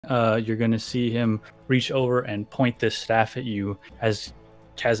you're going to see him reach over and point this staff at you as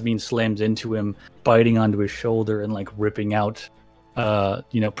Casmine slams into him, biting onto his shoulder and like ripping out,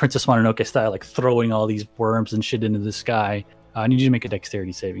 Princess Mononoke style, like throwing all these worms and shit into the sky. I need you to make a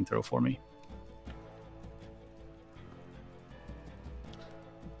dexterity saving throw for me.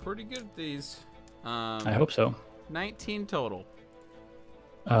 Pretty good at these. I hope so. 19 total.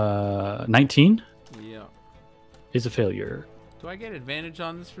 19? Yeah. Is a failure. Do I get advantage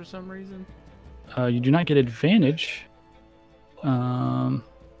on this for some reason? You do not get advantage.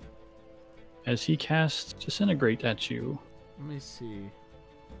 As he casts Disintegrate at you. Let me see.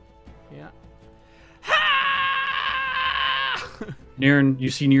 Yeah. Niran, you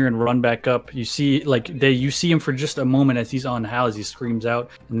see Niran run back up. You see you see him for just a moment as he's on Hal as he screams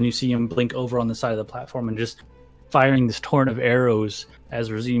out, and then you see him blink over on the side of the platform and just firing this torrent of arrows as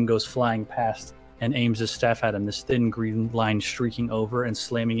Razim goes flying past and aims his staff at him, this thin green line streaking over and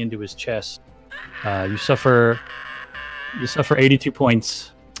slamming into his chest. You suffer 82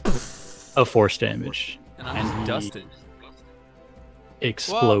 points of force damage. And I'm dusted.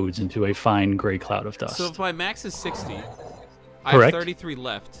 Explodes into a fine gray cloud of dust. So if my max is 60, I correct. have 33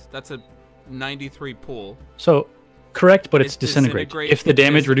 left. That's a 93 pool. So, correct, but it's disintegrate. If the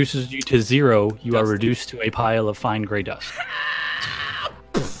damage reduces you to 0, you are reduced to a pile of fine gray dust.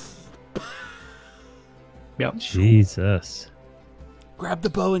 Yep. Jesus. Grab the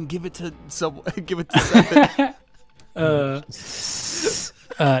bow and give it to give it to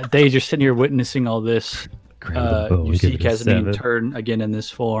Seven. Dave, you're sitting here witnessing all this. You see Casimir turn again in this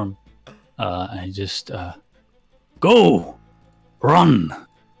form. And just go, run.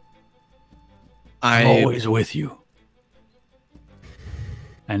 I'm always with you.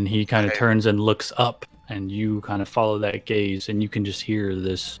 And he kind of turns and looks up, and you kind of follow that gaze, and you can just hear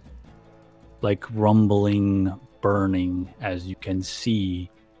this like rumbling, burning, as you can see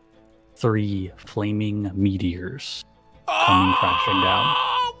 3 flaming meteors coming crashing down.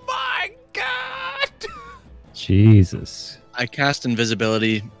 Oh my god! Jesus. I cast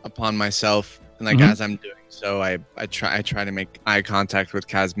invisibility upon myself, and as I'm doing so, I try to make eye contact with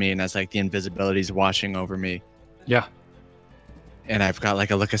Casmine as like the invisibility is washing over me. Yeah. And I've got like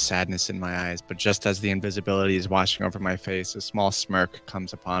a look of sadness in my eyes, but just as the invisibility is washing over my face, a small smirk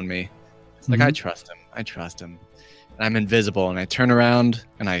comes upon me. It's like, I trust him. And I'm invisible, and I turn around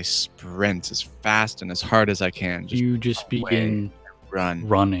and I sprint as fast and as hard as I can. You just begin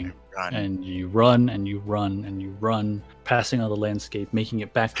running. And you run and you run and you run, passing all the landscape, making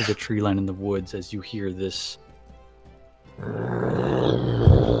it back to the tree line in the woods as you hear this.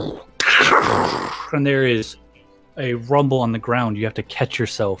 And there is a rumble on the ground. You have to catch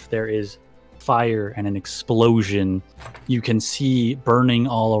yourself. There is fire and an explosion. You can see burning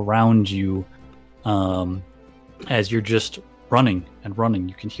all around you as you're just running and running.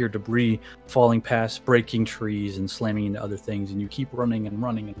 You can hear debris falling past, breaking trees and slamming into other things, and you keep running and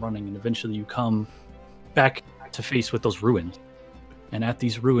running and running, and eventually you come back to face with those ruins. And at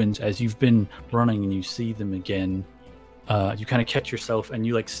these ruins, as you've been running and you see them again, you kind of catch yourself, and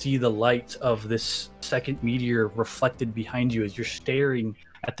you like see the light of this second meteor reflected behind you as you're staring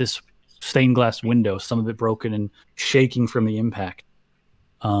at this stained glass window, some of it broken and shaking from the impact.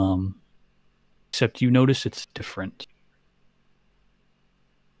 Except you notice it's different.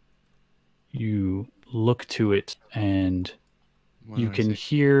 You look to it, and you can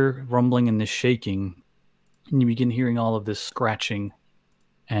hear rumbling and this shaking, and you begin hearing all of this scratching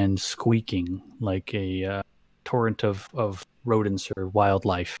and squeaking like a torrent of rodents or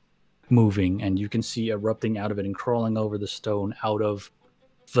wildlife moving, and you can see erupting out of it and crawling over the stone out of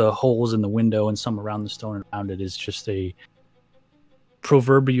the holes in the window and some around the stone and around it is just a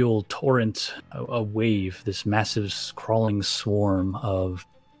proverbial torrent, a wave, this massive crawling swarm of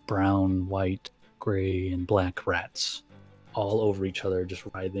brown, white, gray, and black rats all over each other, just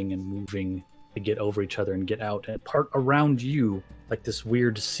writhing and moving to get over each other and get out. And part around you, like this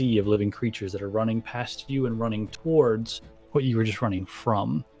weird sea of living creatures that are running past you and running towards what you were just running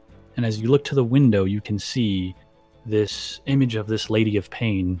from. And as you look to the window, you can see this image of this Lady of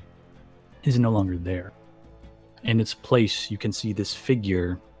Pain is no longer there. In its place, you can see this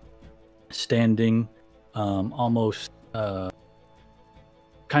figure standing almost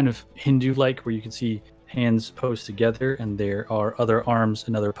kind of Hindu-like, where you can see hands posed together, and there are other arms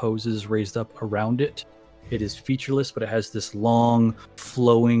and other poses raised up around it. It is featureless, but it has this long,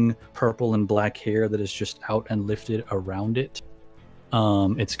 flowing purple and black hair that is just out and lifted around it.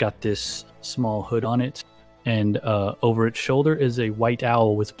 It's got this small hood on it, and over its shoulder is a white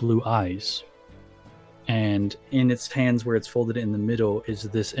owl with blue eyes. And in its hands, where it's folded in the middle, is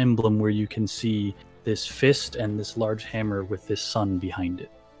this emblem where you can see this fist and this large hammer with this sun behind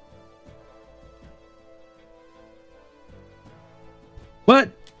it.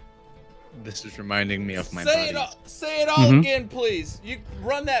 What? This is reminding me of my Say it buddies. all, say it all again, please. You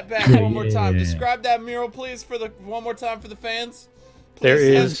run that back one more time. Yeah. Describe that mural, please, for the one more time for the fans. There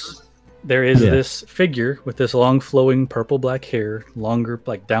Please, is Yeah. this figure with this long flowing purple black hair, longer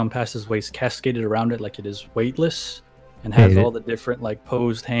like down past his waist, cascaded around it like it is weightless, and has Hate it. all the different like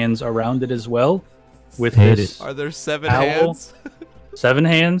posed hands around it as well. With Hate this Are there 7 Owl. hands? 7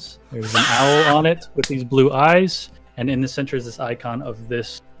 hands. There's an owl on it with these blue eyes, and in the center is this icon of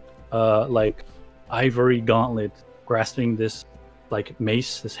this like ivory gauntlet grasping this like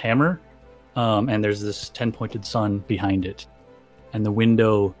mace, this hammer, and there's this 10-pointed sun behind it, and the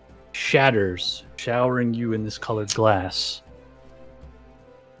window shatters, showering you in this colored glass.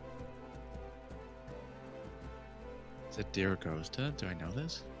 Is it Dear Ghosta? Do I know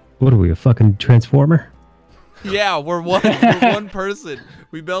this? What are we, a fucking transformer? Yeah, we're one person.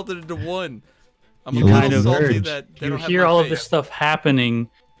 We melted into one. I'm You a kind little of salty merge. that they You don't have hear my all of face. this stuff happening,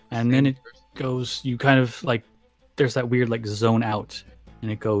 and then it goes, you kind of like, there's that weird like zone out,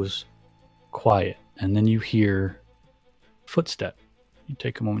 and it goes quiet, and then you hear footstep. You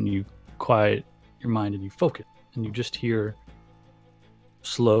take a moment, you quiet your mind, and you focus, and you just hear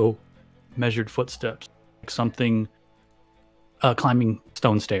slow, measured footsteps, like something climbing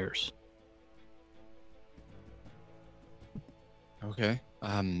stone stairs. Okay.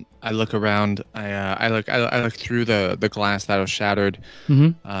 I look around. I look through the glass that was shattered.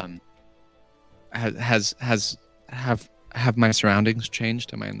 Mm-hmm. Have my surroundings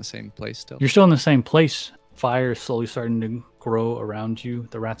changed? Am I in the same place still? You're still in the same place. Fire is slowly starting to grow around you.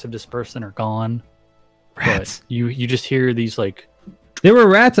 The rats have dispersed and are gone. Rats. But you just hear these like, There were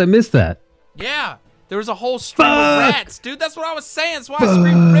rats. I missed that. Yeah, there was a whole stream of Fuck. rats, dude. That's what I was saying. That's why I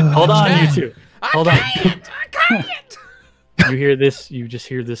screamed rip in hold the on, chat. you two. I Hold on. can't. I can't. You hear this, you just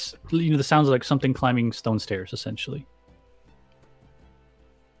hear this, the sounds of like something climbing stone stairs, essentially.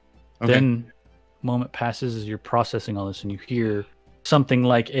 Okay. Then a moment passes as you're processing all this, and you hear something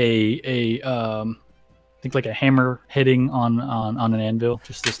like I think like a hammer hitting on an anvil,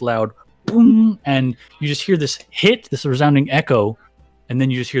 just this loud boom, and you just hear this hit, this resounding echo, and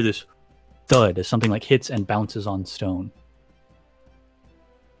then you just hear this thud as something like hits and bounces on stone.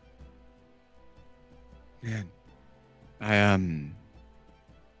 Man,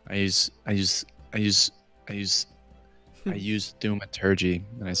 I use thaumaturgy,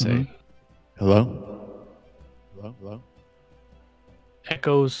 and I say, Mhm. "Hello, hello."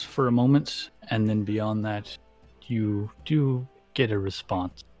 Echoes for a moment, and then beyond that, you do get a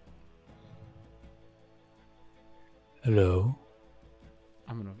response. Hello.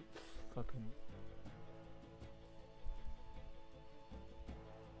 I'm gonna fucking.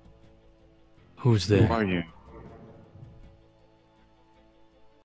 Who's Who there? are you?